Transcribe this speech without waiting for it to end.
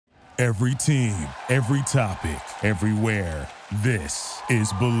Every team, every topic, everywhere. This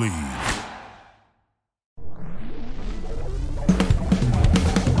is Believe.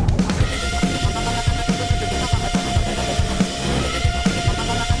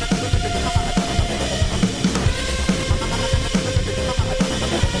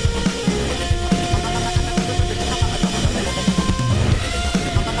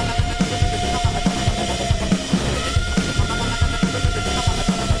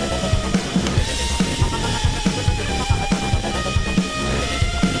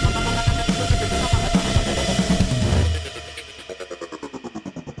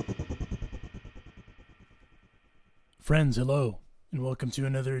 Friends, hello, and welcome to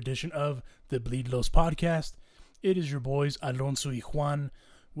another edition of the Bleed Los podcast. It is your boys Alonso y Juan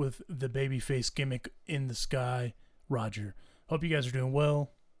with the babyface gimmick in the sky, Roger. Hope you guys are doing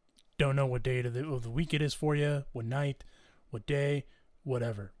well. Don't know what day of the week it is for you, what night, what day,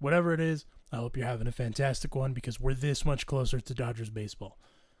 whatever. Whatever it is, I hope you're having a fantastic one because we're this much closer to Dodgers baseball.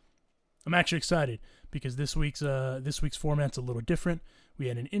 I'm actually excited because this week's format's a little different. We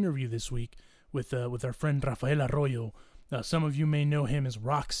had an interview this week with our friend Rafael Arroyo. Some of you may know him as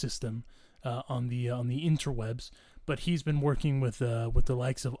Rock System on the interwebs, but he's been working with the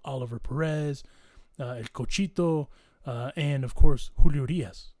likes of Oliver Perez, El Cochito, and of course Julio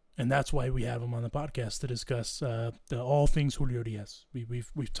Urias, and that's why we have him on the podcast to discuss all things Julio Urias.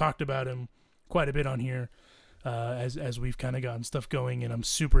 We've talked about him quite a bit on here as we've kind of gotten stuff going, and I'm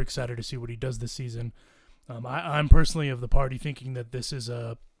super excited to see what he does this season. I'm personally of the party thinking that this is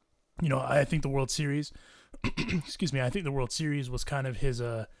I think the World Series, excuse me, I think the World Series was kind of his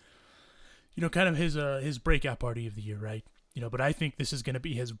breakout party of the year, right? But I think this is going to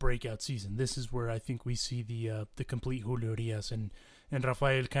be his breakout season. This is where I think we see the complete Julio Urias, and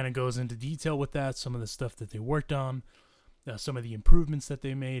Rafael kind of goes into detail with that, some of the stuff that they worked on, some of the improvements that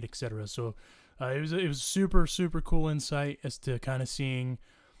they made, etc. So it was super, super cool insight as to kind of seeing,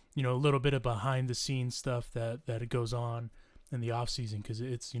 a little bit of behind the scenes stuff that it goes on in the off season, because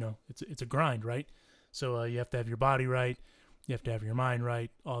it's a grind, right? So you have to have your body right, you have to have your mind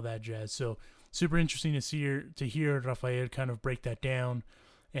right, all that jazz. So super interesting to hear Rafael kind of break that down,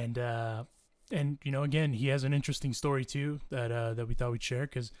 and again, he has an interesting story too that we thought we'd share,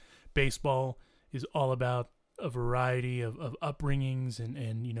 because baseball is all about a variety of upbringings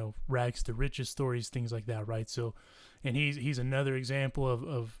and rags to riches stories, things like that, right? So, and he's another example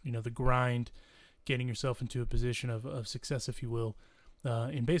of the grind, getting yourself into a position of success, if you will,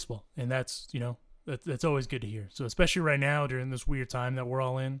 in baseball. And that's always good to hear. So especially right now during this weird time that we're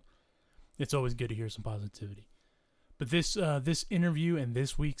all in, it's always good to hear some positivity. But this interview and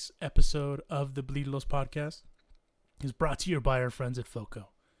this week's episode of the Bleed Los podcast is brought to you by our friends at FOCO.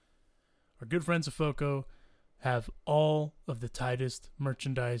 Our good friends at FOCO have all of the tightest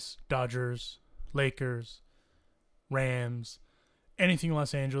merchandise, Dodgers, Lakers, Rams, anything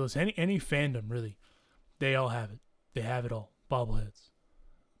Los Angeles, any fandom, really. They all have it. They have it all. Bobbleheads,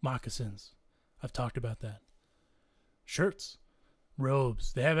 moccasins. I've talked about that. Shirts,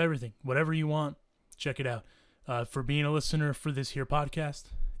 robes. They have everything. Whatever you want, check it out. For being a listener for this here podcast,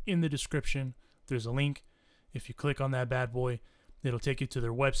 in the description, there's a link. If you click on that bad boy, it'll take you to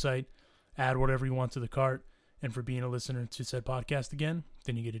their website. Add whatever you want to the cart. And for being a listener to said podcast again,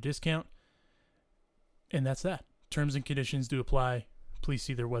 then you get a discount. And that's that. Terms and conditions do apply. Please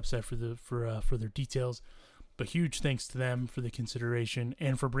see their website for their details. But huge thanks to them for the consideration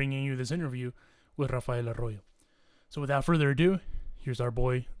and for bringing you this interview with Rafael Arroyo. So without further ado, here's our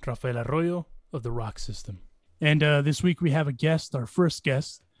boy Rafael Arroyo of the Rock System. And this week we have a guest, our first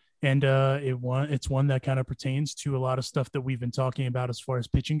guest, and it's one that kind of pertains to a lot of stuff that we've been talking about as far as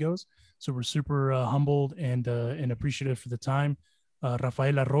pitching goes. So we're super humbled and appreciative for the time.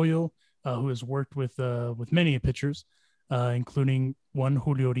 Rafael Arroyo, who has worked with many pitchers, including one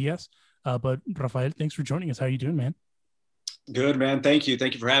Julio Urias. But Rafael, thanks for joining us. How are you doing, man? Good, man. Thank you.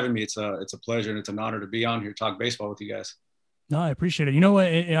 Thank you for having me. It's a pleasure and it's an honor to be on here, talk baseball with you guys. No, I appreciate it. You know what?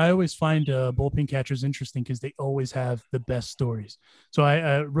 I always find bullpen catchers interesting because they always have the best stories. So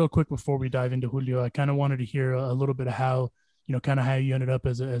I real quick before we dive into Julio, I kind of wanted to hear a little bit of how you ended up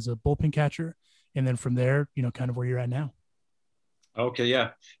as a bullpen catcher, and then from there, kind of where you're at now. Okay,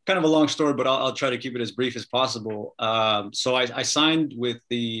 yeah, kind of a long story, but I'll try to keep it as brief as possible. So I signed with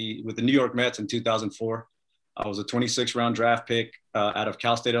the New York Mets in 2004. I was a 26th round draft pick out of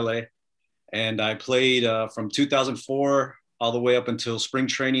Cal State LA, and I played from 2004 all the way up until spring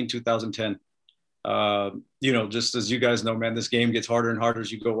training 2010. Just as you guys know, man, this game gets harder and harder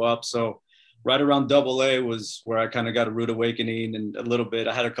as you go up. So right around Double-A was where I kind of got a rude awakening, and a little bit.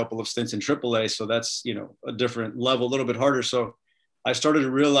 I had a couple of stints in Triple-A, so that's a different level, a little bit harder. So I started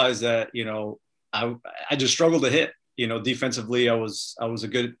to realize that, I just struggled to hit. Defensively, I was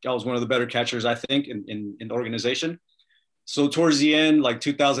one of the better catchers, I think, in the organization. So towards the end, like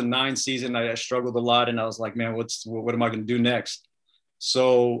 2009 season, I struggled a lot, and I was like, man, what am I going to do next?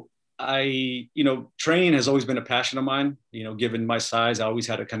 So training has always been a passion of mine. Given my size, I always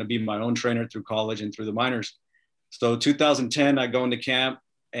had to kind of be my own trainer through college and through the minors. So 2010, I go into camp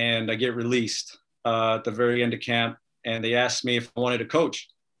and I get released at the very end of camp, and they asked me if I wanted to coach.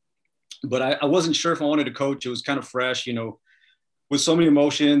 But I wasn't sure if I wanted to coach. It was kind of fresh, with so many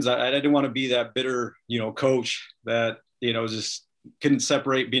emotions. I didn't want to be that bitter, coach that, just couldn't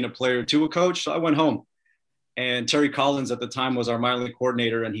separate being a player to a coach. So I went home. And Terry Collins at the time was our minor league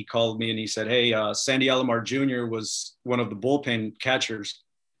coordinator, and he called me and he said, hey, Sandy Alomar Jr. was one of the bullpen catchers,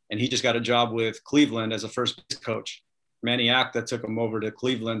 and he just got a job with Cleveland as a first base coach. Manny Acta took him over to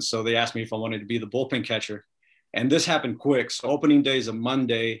Cleveland, so they asked me if I wanted to be the bullpen catcher. And this happened quick. So opening day is a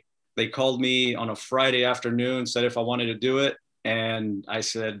Monday. They called me on a Friday afternoon, said if I wanted to do it. And I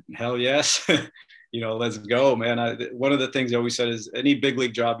said, hell yes. Let's go, man. One of the things I always said is any big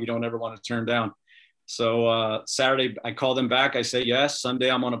league job you don't ever want to turn down. So Saturday, I called them back. I say yes.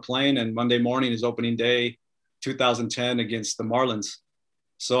 Sunday, I'm on a plane, and Monday morning is opening day 2010 against the Marlins.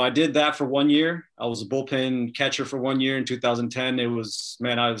 So I did that for 1 year. I was a bullpen catcher for 1 year in 2010. I was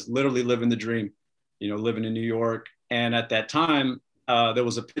literally living the dream, living in New York. And at that time, there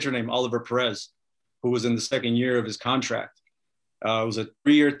was a pitcher named Oliver Perez, who was in the second year of his contract. It was a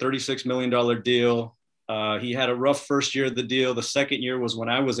 3-year, $36 million deal. He had a rough first year of the deal. The second year was when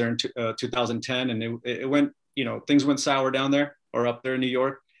I was there in 2010, and it went, things went sour down there or up there in New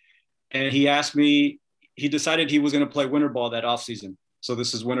York. And he asked me, he decided he was going to play winter ball that offseason. So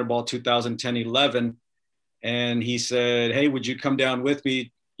this is winter ball 2010-11. And he said, hey, would you come down with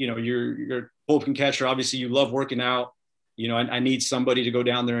me? You're a bullpen catcher. Obviously, you love working out. I need somebody to go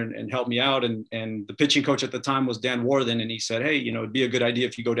down there and help me out. And the pitching coach at the time was Dan Warthen. And he said, hey, it'd be a good idea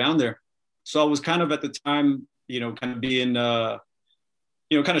if you go down there. So I was kind of at the time, kind of being, kind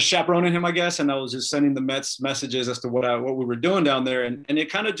of chaperoning him, I guess. And I was just sending the Mets messages as to what we were doing down there. And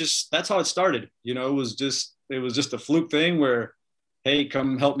it kind of that's how it started. It was just a fluke thing where, hey,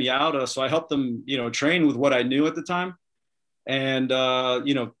 come help me out. So I helped them, train with what I knew at the time. And,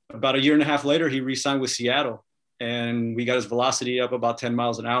 about a year and a half later, he re-signed with Seattle. And we got his velocity up about 10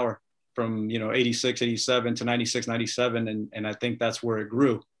 miles an hour from, 86, 87 to 96, 97. And I think that's where it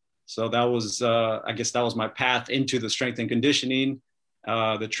grew. So that was, I guess that was my path into the strength and conditioning,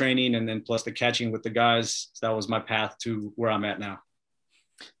 the training, and then plus the catching with the guys. That was my path to where I'm at now.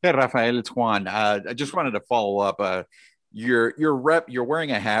 Hey, Rafael, it's Juan. I just wanted to follow up. You're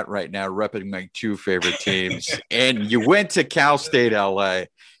wearing a hat right now, repping my two favorite teams, and you went to Cal State LA.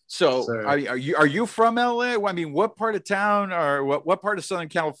 So are you from LA? I mean, what part of town or what part of Southern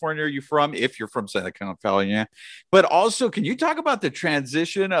California are you from, if you're from Southern California? But also, can you talk about the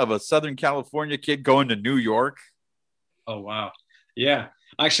transition of a Southern California kid going to New York? Oh, wow. Yeah,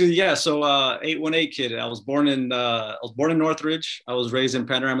 actually, yeah. So 818 kid. I was born in Northridge. I was raised in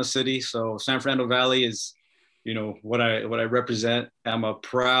Panorama City. So San Fernando Valley is, what I represent. I'm a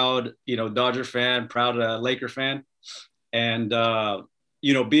proud, Dodger fan, proud Laker fan. And,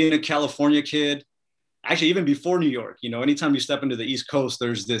 being a California kid, actually, even before New York, anytime you step into the East Coast,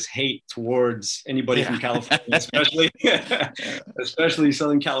 there's this hate towards anybody from California, especially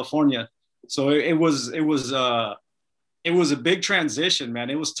Southern California. So it was a big transition,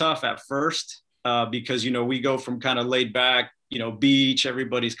 man. It was tough at first because, we go from kind of laid back, beach,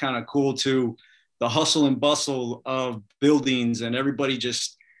 everybody's kind of cool, to the hustle and bustle of buildings, and everybody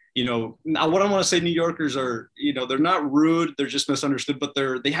just, now what I want to say, New Yorkers are, they're not rude, they're just misunderstood, but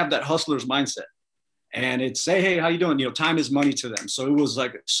they have that hustler's mindset. And it's, hey, how you doing? Time is money to them. So it was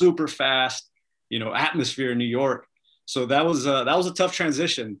like super fast, atmosphere in New York. So that was a tough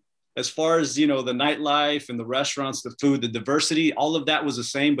transition. As far as, the nightlife and the restaurants, the food, the diversity, all of that was the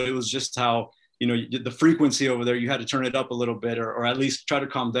same, but it was just how, the frequency over there, you had to turn it up a little bit, or at least try to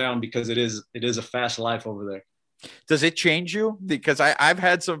calm down, because it is a fast life over there. Does it change you? Because I've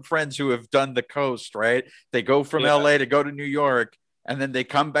had some friends who have done the coast, right? They go from LA to go to New York, and then they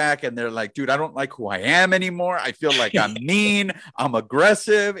come back and they're like, dude, I don't like who I am anymore. I feel like I'm mean, I'm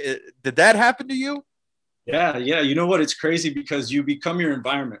aggressive. Did that happen to you? Yeah. You know what? It's crazy because you become your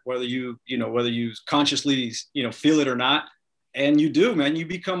environment, whether you consciously, feel it or not. And you do, man, you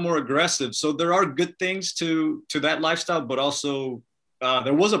become more aggressive. So there are good things to that lifestyle, but also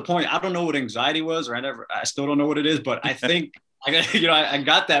there was a point, I don't know what anxiety was, or I still don't know what it is, but I think I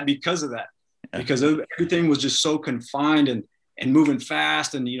got that because of that, because everything was just so confined and moving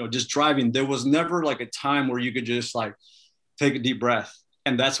fast and, just driving. There was never like a time where you could just like take a deep breath.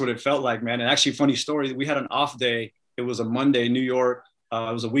 And that's what it felt like, man. And actually, funny story, we had an off day. It was a Monday, New York.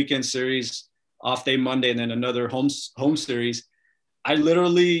 It was a weekend series, off day Monday, and then another home series. I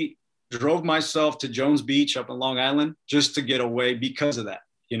literally drove myself to Jones Beach up in Long Island just to get away because of that.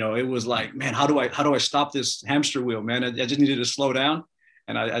 You know, it was like, man, how do I stop this hamster wheel, man? I just needed to slow down.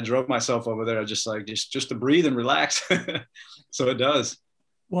 And I drove myself over there just to breathe and relax. So it does.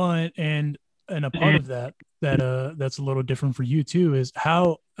 Well, and a part of that's a little different for you too is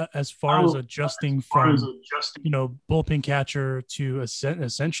how, as far as adjusting from bullpen catcher to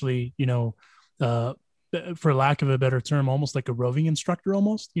essentially for lack of a better term, almost like a roving instructor,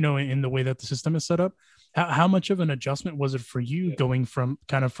 almost in the way that the system is set up. How much of an adjustment was it for you going from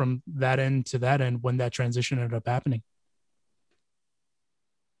that end to that end when that transition ended up happening?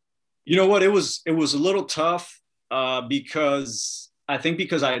 You know what? It was a little tough because I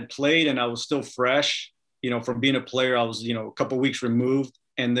had played and I was still fresh, from being a player. I was, a couple of weeks removed.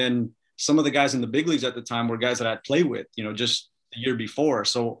 And then some of the guys in the big leagues at the time were guys that I'd played with, just the year before.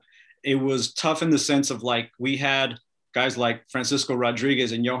 So it was tough in the sense of like, we had guys like Francisco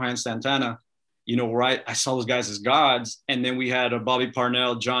Rodriguez and Johan Santana, where I saw those guys as gods. And then we had a Bobby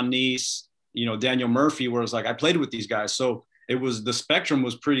Parnell, John Neese, Daniel Murphy, where it was like, I played with these guys. So the spectrum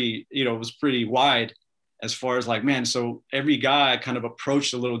was pretty, pretty wide as far as like, man, so every guy I kind of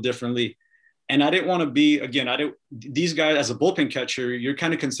approached a little differently. And I didn't want to be, these guys as a bullpen catcher, you're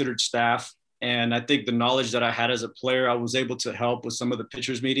kind of considered staff. And I think the knowledge that I had as a player, I was able to help with some of the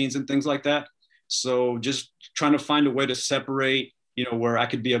pitchers meetings and things like that. So just trying to find a way to separate, where I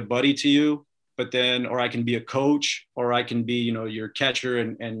could be a buddy to you, or I can be a coach, or I can be, your catcher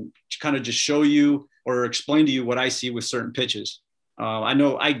and kind of just show you or explain to you what I see with certain pitches. I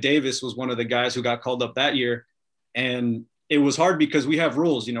know Ike Davis was one of the guys who got called up that year. And it was hard because we have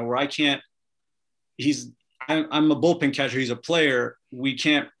rules, where I'm a bullpen catcher. He's a player. We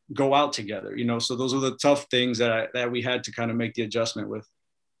can't go out together, so those are the tough things that we had to kind of make the adjustment with.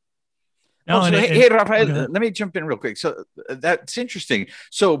 Hey, Rafael, let me jump in real quick. So that's interesting.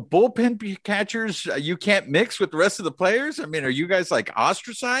 So bullpen catchers, you can't mix with the rest of the players. I mean, are you guys like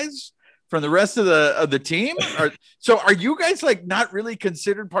ostracized from the rest of the team? So are you guys like not really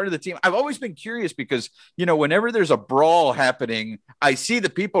considered part of the team? I've always been curious because, whenever there's a brawl happening, I see the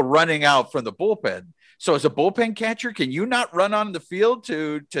people running out from the bullpen. So as a bullpen catcher, can you not run on the field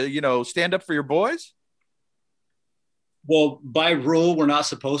to stand up for your boys? Well, by rule, we're not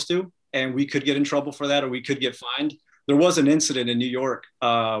supposed to, and we could get in trouble for that, or we could get fined. There was an incident in New York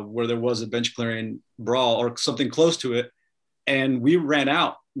where there was a bench clearing brawl or something close to it. And we ran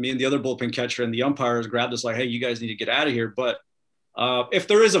out, me and the other bullpen catcher, and the umpires grabbed us like, hey, you guys need to get out of here. But if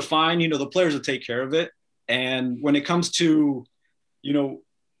there is a fine, the players will take care of it. And when it comes to,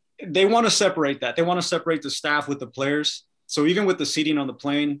 they want to separate that. They want to separate the staff with the players. So even with the seating on the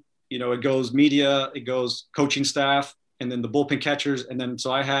plane, it goes media, it goes coaching staff, and then the bullpen catchers. And then,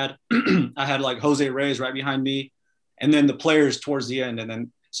 so I had like Jose Reyes right behind me, and then the players towards the end. And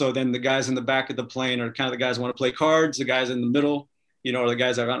then the guys in the back of the plane are kind of the guys who want to play cards. The guys in the middle, are the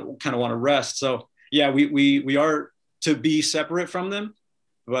guys that kind of want to rest. So yeah, we are to be separate from them.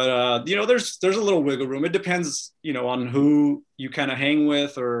 But, there's a little wiggle room. It depends, on who you kind of hang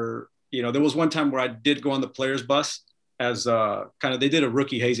with, or, there was one time where I did go on the players bus as they did a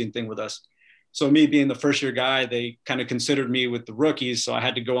rookie hazing thing with us. So me being the first year guy, they kind of considered me with the rookies. So I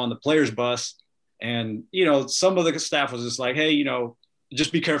had to go on the players bus, and, some of the staff was just like, hey,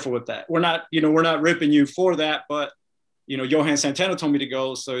 just be careful with that. We're not ripping you for that, but, Johan Santana told me to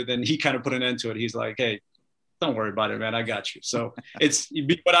go. So then he kind of put an end to it. He's like, hey, don't worry about it, man. I got you. So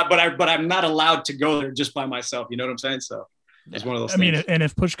but I'm not allowed to go there just by myself. You know what I'm saying? So it's one of those things. I mean, and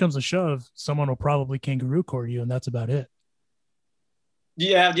if push comes to shove, someone will probably kangaroo court you, and that's about it.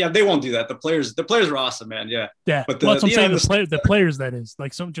 Yeah, they won't do that. The players are awesome, man. Yeah. But that's what I'm saying. The players, that is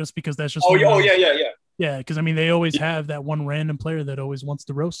like just because that's just. Yeah, because I mean, they always have that one random player that always wants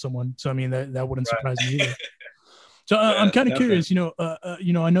to roast someone. So I mean, that wouldn't surprise me either. So I'm kind of curious,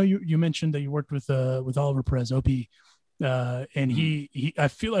 I know you mentioned that you worked with Oliver Perez, OP, and he I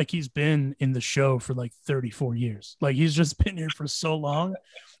feel like he's been in the show for like 34 years. Like he's just been here for so long,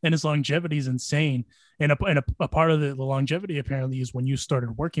 and his longevity is insane. And a part of the longevity apparently is when you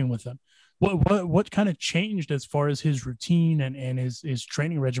started working with him. What kind of changed as far as his routine and his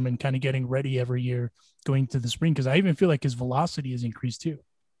training regimen, kind of getting ready every year going to the spring? Because I even feel like his velocity has increased too.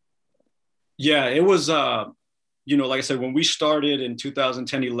 Yeah, it was. Like I said, when we started in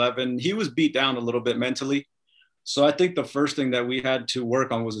 2010, 11, he was beat down a little bit mentally. So I think the first thing that we had to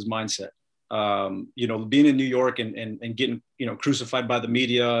work on was his mindset. Being in New York and getting, crucified by the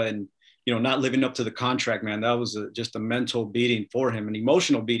media and, not living up to the contract, man, that was just a mental beating for him, an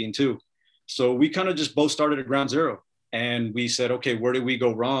emotional beating too. So we kind of just both started at ground zero, and we said, okay, where did we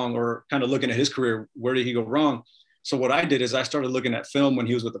go wrong? Or kind of looking at his career, where did he go wrong? So what I did is I started looking at film when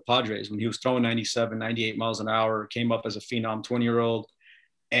he was with the Padres, when he was throwing 97, 98 miles an hour, came up as a phenom 20-year-old.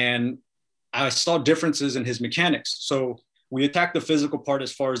 And I saw differences in his mechanics. So we attacked the physical part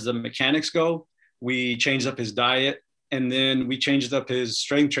as far as the mechanics go. We changed up his diet, and then we changed up his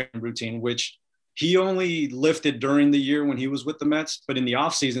strength training routine, which he only lifted during the year when he was with the Mets. But in the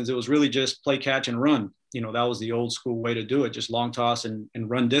off seasons, it was really just play, catch, and run. That was the old school way to do it, just long toss and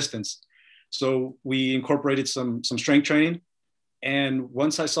run distance. So we incorporated some strength training. And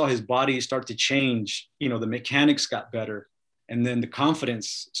once I saw his body start to change, the mechanics got better, and then the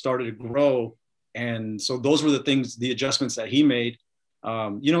confidence started to grow. And so those were the adjustments that he made.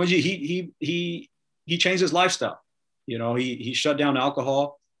 He changed his lifestyle. He shut down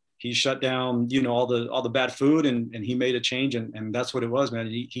alcohol. He shut down, all the bad food, and he made a change. And that's what it was, man.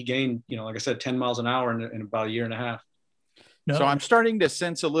 He gained, like I said, 10 miles an hour in about a year and a half. No. So I'm starting to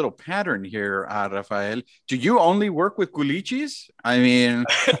sense a little pattern here, Rafael. Do you only work with culichis? I mean,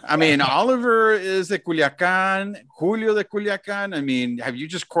 Oliver is de Culiacan, Julio de Culiacan. I mean, have you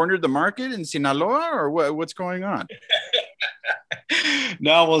just cornered the market in Sinaloa, or what's going on?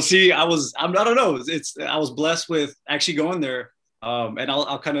 No, well, see, I don't know. I was blessed with actually going there. And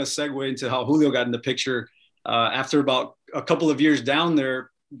I'll kind of segue into how Julio got in the picture. After about a couple of years down there,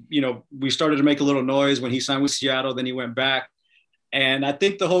 we started to make a little noise when he signed with Seattle. Then he went back. And I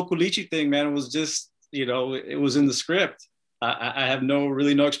think the whole culichi thing, man, it was just, it was in the script. I have no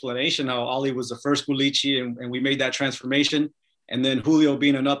explanation how Ollie was the first culichi, and we made that transformation. And then Julio,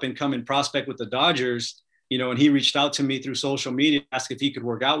 being an up and coming prospect with the Dodgers, and he reached out to me through social media, asked if he could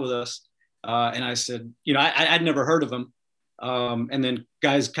work out with us. And I said, I'd never heard of him. And then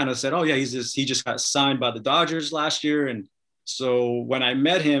guys kind of said, oh yeah, he just got signed by the Dodgers last year. And so when I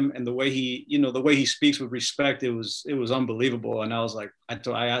met him, and the way he speaks with respect, it was unbelievable. And I was like,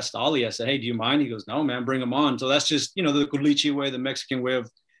 I asked Ollie, I said, hey, do you mind? He goes, no, man, bring him on. So that's just, the culichi way, the Mexican way of,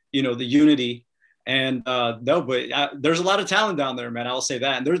 the unity. And there's a lot of talent down there, man. I'll say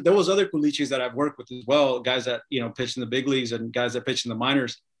that. And there was other culichis that I've worked with as well, guys that, pitched in the big leagues and guys that pitched in the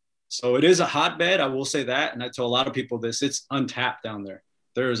minors. So it is a hotbed. I will say that. And I tell a lot of people this, it's untapped down there.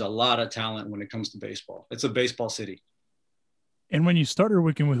 There is a lot of talent when it comes to baseball. It's a baseball city. And when you started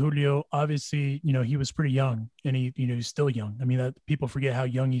working with Julio, obviously, he was pretty young, and he's still young. I mean, that people forget how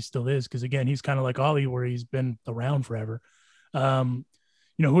young he still is, because again, he's kind of like Ollie, where he's been around forever.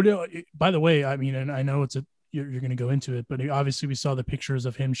 Julio, by the way, I mean, and I know you're going to go into it, but obviously we saw the pictures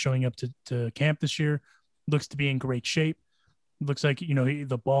of him showing up to camp this year. Looks to be in great shape. Looks like,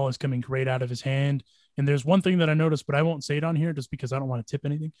 the ball is coming great out of his hand. And there's one thing that I noticed, but I won't say it on here just because I don't want to tip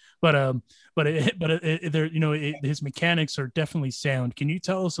anything. His mechanics are definitely sound. Can you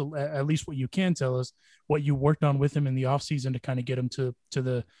tell us, at least what you can tell us, what you worked on with him in the offseason to kind of get him to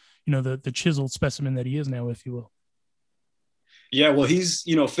the the chiseled specimen that he is now, if you will? Yeah, well, he's,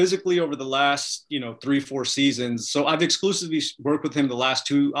 physically over the last, 3-4 seasons. So I've exclusively worked with him the last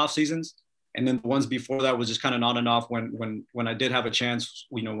 2 off seasons. And then the ones before that was just kind of on and off when I did have a chance,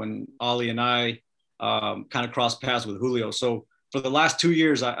 when Ollie and I kind of crossed paths with Julio. So for the last 2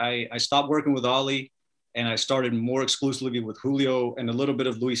 years, I stopped working with Ollie, and I started more exclusively with Julio and a little bit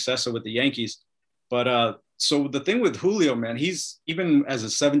of Luis Cessa with the Yankees. But so the thing with Julio, man, he's, even as a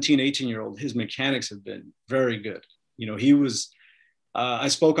 17, 18-year-old, his mechanics have been very good. He was, I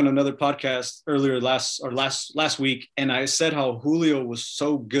spoke on another podcast earlier last week, and I said how Julio was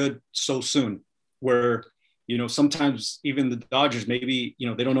so good so soon, where, sometimes even the Dodgers, maybe,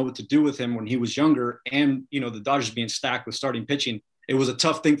 they don't know what to do with him when he was younger, and, the Dodgers being stacked with starting pitching, it was a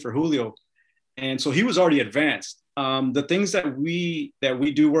tough thing for Julio. And so he was already advanced. The things that we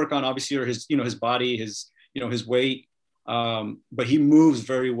do work on, obviously, are his, his body, his weight, but he moves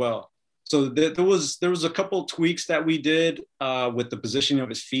very well. So there was a couple tweaks that we did with the positioning of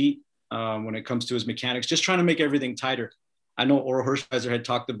his feet when it comes to his mechanics, just trying to make everything tighter. I know Oro Hershiser had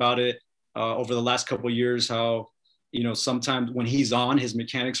talked about it over the last couple of years, how, sometimes when he's on, his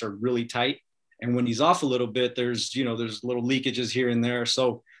mechanics are really tight. And when he's off a little bit, there's little leakages here and there.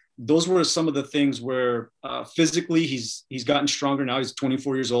 So those were some of the things where physically he's gotten stronger. Now he's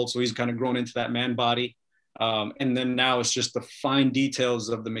 24 years old. So he's kind of grown into that man body. And then now it's just the fine details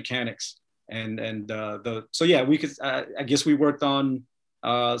of the mechanics. So yeah, we could, I guess we worked on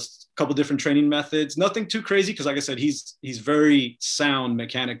a couple different training methods, nothing too crazy. Cause like I said, he's very sound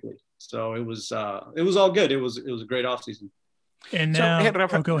mechanically. So it was all good. It was a great offseason. And now,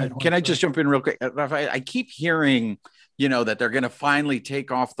 Rafa, go ahead. Can I just jump in real quick? Rafa, I keep hearing, that they're going to finally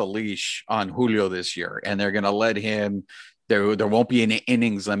take off the leash on Julio this year, and they're going to let him. There won't be an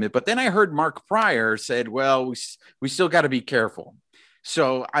innings limit. But then I heard Mark Pryor said, "Well, we still got to be careful."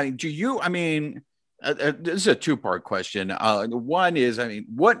 So, this is a two-part question. One is,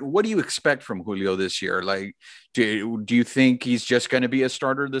 what do you expect from Julio this year? Like, do you think he's just going to be a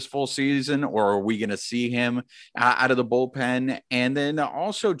starter this full season, or are we going to see him out of the bullpen? And then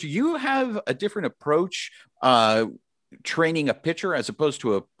also, do you have a different approach training a pitcher as opposed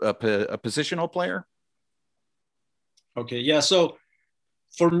to a positional player? Okay, yeah. So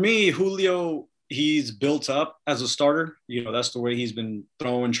for me, Julio, he's built up as a starter. That's the way he's been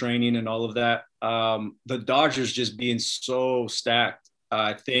throwing, training, and all of that. The Dodgers just being so stacked,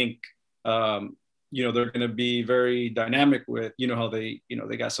 I think, they're going to be very dynamic with, how they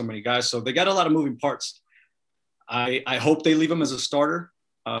got so many guys. So they got a lot of moving parts. I hope they leave him as a starter.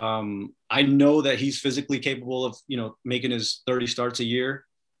 I know that he's physically capable of, making his 30 starts a year.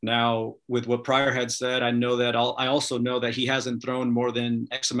 Now, with what Pryor had said, I also know that he hasn't thrown more than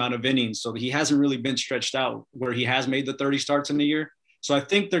X amount of innings. So he hasn't really been stretched out where he has made the 30 starts in a year. So I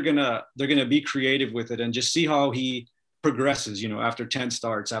think they're gonna be creative with it and just see how he progresses, after 10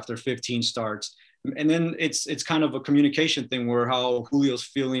 starts, after 15 starts. And then it's kind of a communication thing where how Julio's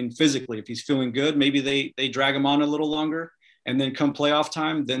feeling physically. If he's feeling good, maybe they drag him on a little longer. And then come playoff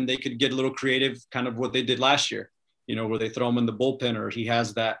time, then they could get a little creative, kind of what they did last year. Where they throw him in the bullpen, or he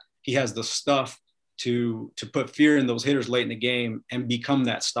has the stuff to put fear in those hitters late in the game and become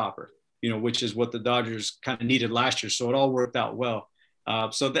that stopper, which is what the Dodgers kind of needed last year. So it all worked out well. I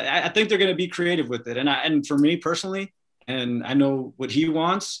think they're going to be creative with it. And for me personally, and I know what he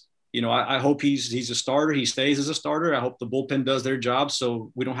wants, I hope he's a starter. He stays as a starter. I hope the bullpen does their job so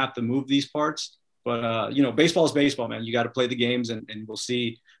we don't have to move these parts. But, baseball is baseball, man. You got to play the games, and we'll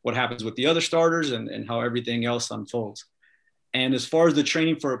see what happens with the other starters and how everything else unfolds. And as far as the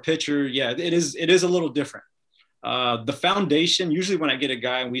training for a pitcher, yeah, it is a little different. The foundation, usually when I get a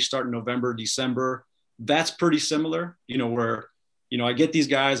guy and we start in November, December, that's pretty similar, where, I get these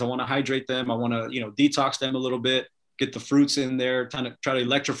guys, I want to hydrate them. I want to, detox them a little bit, get the fruits in there, try to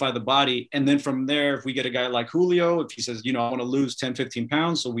electrify the body. And then from there, if we get a guy like Julio, if he says, I want to lose 10, 15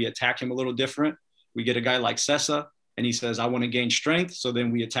 pounds, so we attack him a little different. We get a guy like Cessa, and he says, I want to gain strength. So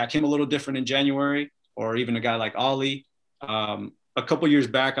then we attack him a little different in January, or even a guy like Ollie. A couple years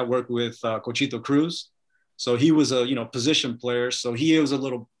back, I worked with Cochito Cruz. So he was a, position player. So he was a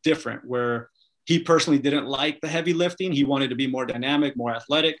little different, where he personally didn't like the heavy lifting. He wanted to be more dynamic, more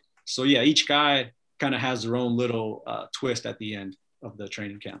athletic. So yeah, each guy kind of has their own little twist at the end of the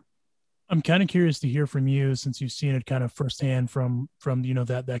training camp. I'm kind of curious to hear from you, since you've seen it kind of firsthand from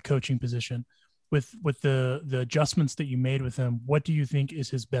that coaching position. With the adjustments that you made with him, what do you think is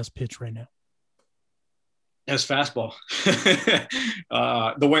his best pitch right now? His fastball.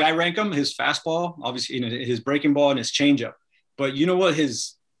 The way I rank him, his fastball, obviously, his breaking ball and his changeup. But you know what?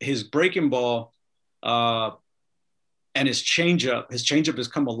 His breaking ball and his changeup has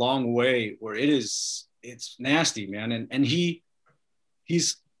come a long way, where it's nasty, man. And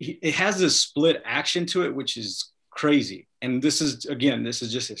it has this split action to it, which is crazy. And this is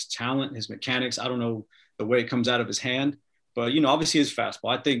just his talent, his mechanics. I don't know the way it comes out of his hand, but, obviously his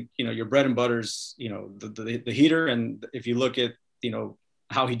fastball, I think, your bread and butter's, the heater. And if you look at,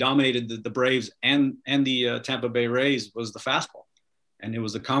 how he dominated the Braves and the Tampa Bay Rays, was the fastball. And it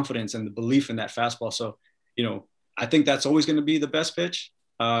was the confidence and the belief in that fastball. So, I think that's always going to be the best pitch.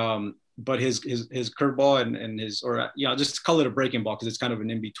 But his curveball and his, or, just call it a breaking ball, because it's kind of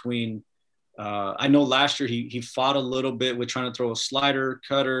an in-between. I know last year he fought a little bit with trying to throw a slider,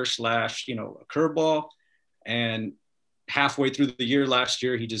 cutter / a curveball, and halfway through the year last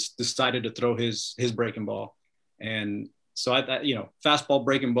year he just decided to throw his breaking ball. And so fastball,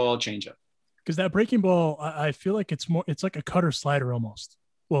 breaking ball, changeup. Because that breaking ball, I feel like it's like a cutter slider almost.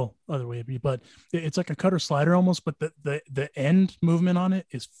 Well, other way, but it's like a cutter slider almost. But the end movement on it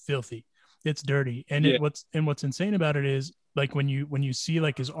is filthy. It's dirty, and yeah. What's insane about it is, like, when you see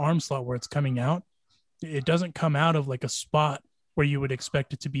like his arm slot where it's coming out, it doesn't come out of like a spot where you would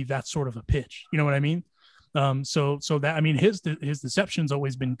expect it to be that sort of a pitch. You know what I mean? So that, I mean, his deception's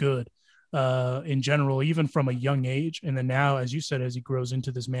always been good in general, even from a young age. And then now, as you said, as he grows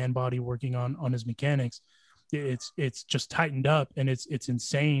into this man body, working on his mechanics, it's just tightened up, and it's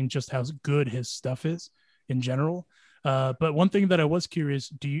insane just how good his stuff is in general. But one thing that I was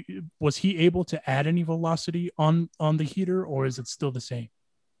curious, was he able to add any velocity on the heater, or is it still the same?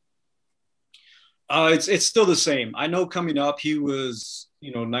 It's still the same. I know coming up, he was,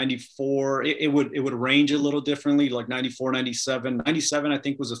 94. It would range a little differently, like 94, 97. 97, I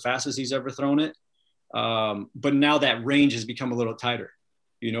think, was the fastest he's ever thrown it. But now that range has become a little tighter.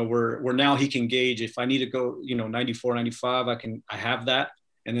 Where now he can gauge if I need to go, 94, 95, I have that.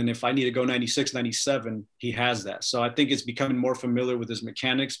 And then if I need to go 96, 97, he has that. So I think it's becoming more familiar with his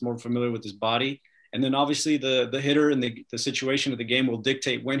mechanics, more familiar with his body. And then obviously the hitter and the situation of the game will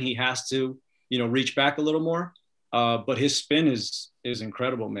dictate when he has to, reach back a little more. But his spin is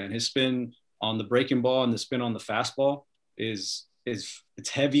incredible, man. His spin on the breaking ball and the spin on the fastball is it's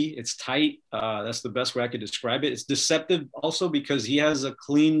heavy, it's tight. That's the best way I could describe it. It's deceptive also because he has a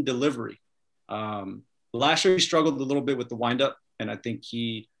clean delivery. Last year he struggled a little bit with the windup, and I think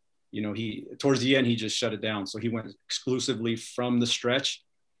he towards the end he just shut it down. So he went exclusively from the stretch,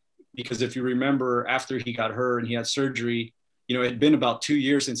 because if you remember, after he got hurt and he had surgery, it had been about 2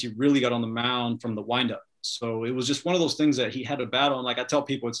 years since he really got on the mound from the windup. So it was just one of those things that he had to battle. And like I tell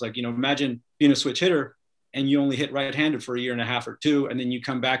people, it's like, imagine being a switch hitter and you only hit right-handed for a year and a half or two, and then you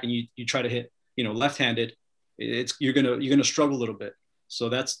come back and you try to hit, left-handed. You're gonna struggle a little bit. So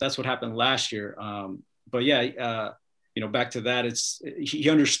that's what happened last year. But yeah, back to that, he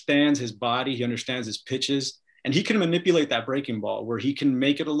understands his body, he understands his pitches, and he can manipulate that breaking ball where he can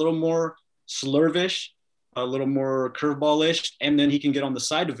make it a little more slurvish, a little more curveball-ish, and then he can get on the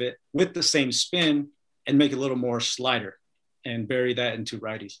side of it with the same spin and make it a little more slider and bury that into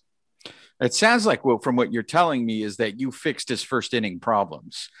righties. It sounds like, well, from what you're telling me, is that you fixed his first inning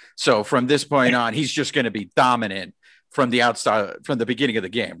problems. So from this point on, he's just going to be dominant from the outside, from the beginning of the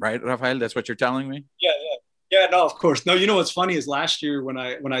game, right, Rafael? That's what you're telling me? Yeah, no, of course. No, what's funny is last year when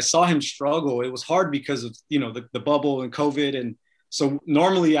I saw him struggle, it was hard because of, the bubble and COVID. And so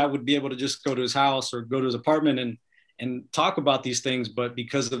normally I would be able to just go to his house or go to his apartment and talk about these things. But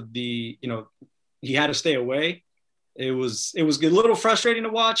because of the, he had to stay away. It was a little frustrating to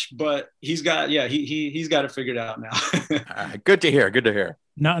watch, but he's got it figured out now. Good to hear.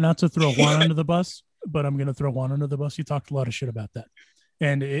 Not to throw Juan under the bus, but I'm going to throw Juan under the bus. You talked a lot of shit about that.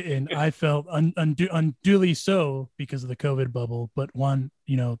 And I felt unduly so because of the COVID bubble. But Juan,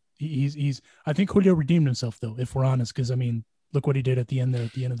 he's I think Julio redeemed himself, though, if we're honest, because, look what he did at the end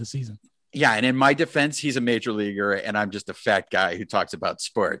of the season. Yeah, and in my defense, he's a major leaguer, and I'm just a fat guy who talks about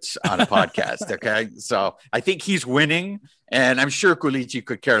sports on a podcast, okay? So I think he's winning, and I'm sure Culichi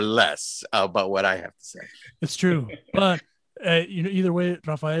could care less about what I have to say. It's true. But, either way,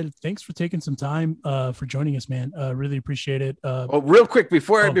 Rafael, thanks for taking some time for joining us, man. Really appreciate it. Real quick,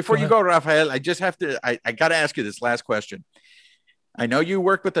 before you go, Rafael, I just have to – I got to ask you this last question. I know you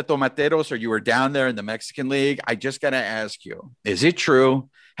worked with the Tomateros, or you were down there in the Mexican League. I just got to ask you, is it true?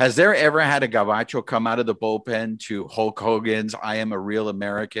 Has there ever had a Gabacho come out of the bullpen to Hulk Hogan's I Am a Real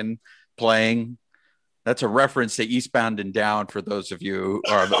American playing? That's a reference to Eastbound and Down for those of you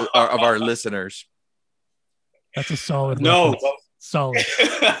of our listeners. That's a solid no solid.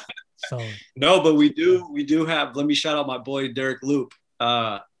 No, but we do have, let me shout out my boy Derek Loop.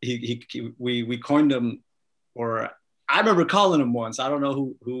 We coined him, or I remember calling him once. I don't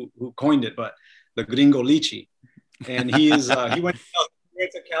know who coined it, but the Gringo Lichi. And he went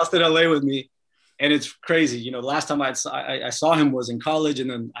to Cal State LA with me, and it's crazy. Last time I saw him was in college, and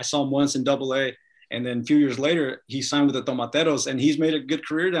then I saw him once in AA, and then a few years later he signed with the Tomateros, and he's made a good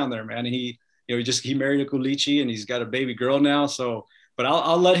career down there, man. And he married a Culichi, and he's got a baby girl now. So, but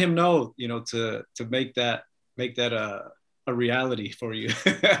I'll let him know, to make that a reality for you.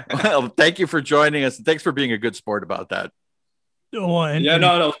 Well, thank you for joining us. Thanks for being a good sport about that. My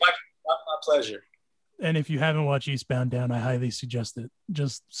pleasure. And if you haven't watched Eastbound Down, I highly suggest it.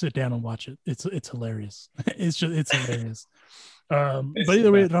 Just sit down and watch it. It's hilarious. It's hilarious. But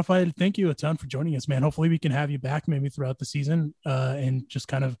either way, Rafael, thank you a ton for joining us, man. Hopefully we can have you back maybe throughout the season and just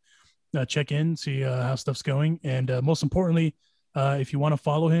kind of check in, see how stuff's going. And most importantly, if you want to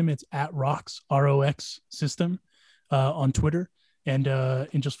follow him, it's at Rox, ROX System on Twitter. And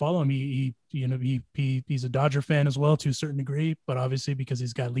just follow him. He's a Dodger fan as well to a certain degree, but obviously because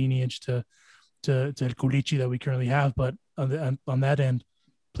he's got lineage to Culichi that we currently have. But on that end,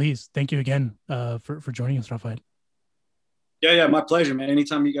 please, thank you again for joining us, Rafael. Yeah, my pleasure, man.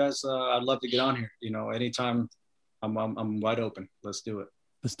 Anytime you guys, I'd love to get on here. Anytime, I'm wide open. Let's do it.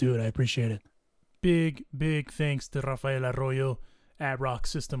 I appreciate it. Big thanks to Rafael Arroyo at Rock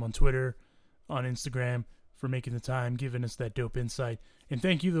System on Twitter, on Instagram, for making the time, giving us that dope insight. And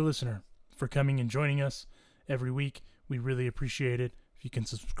thank you, the listener, for coming and joining us every week. We really appreciate it. If you can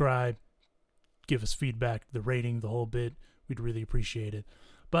subscribe, give us feedback, the rating, the whole bit, we'd really appreciate it.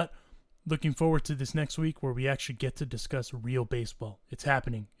 But looking forward to this next week where we actually get to discuss real baseball. It's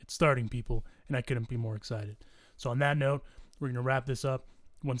happening. It's starting, people, and I couldn't be more excited. So on that note, we're going to wrap this up.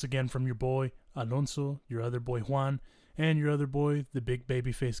 Once again, from your boy, Alonso, your other boy, Juan, and your other boy, the big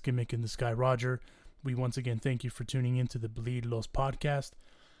babyface gimmick in the sky, Roger. we once again thank you for tuning in to the Bleed Los podcast.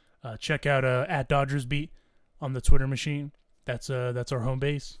 Check out at Dodgers Beat on the Twitter machine. That's our home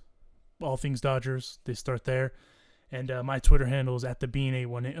base. All things Dodgers, they start there. And my Twitter handle is at the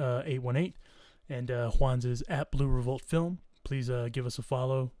Bean818, and Juan's is at Blue Revolt Film. Please give us a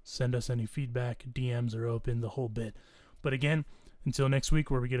follow. Send us any feedback. DMs are open, the whole bit. But again, until next week,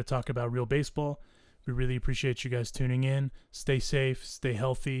 where we get to talk about real baseball, we really appreciate you guys tuning in. Stay safe, stay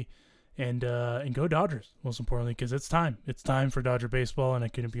healthy, and go Dodgers, most importantly, because it's time. It's time for Dodger baseball, and I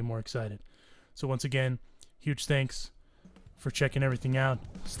couldn't be more excited. So once again, huge thanks for checking everything out.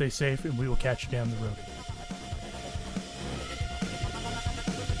 Stay safe, and we will catch you down the road.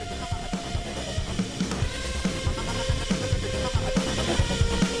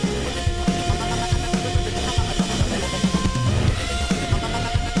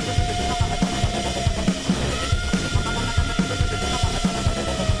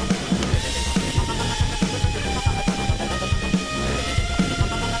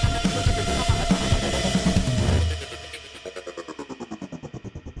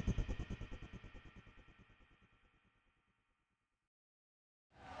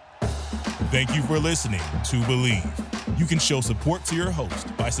 Thank you for listening to Believe. You can show support to your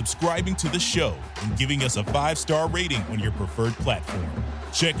host by subscribing to the show and giving us a 5-star rating on your preferred platform.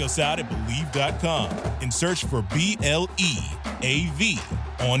 Check us out at Believe.com and search for BLEAV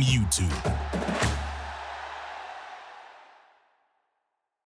on YouTube.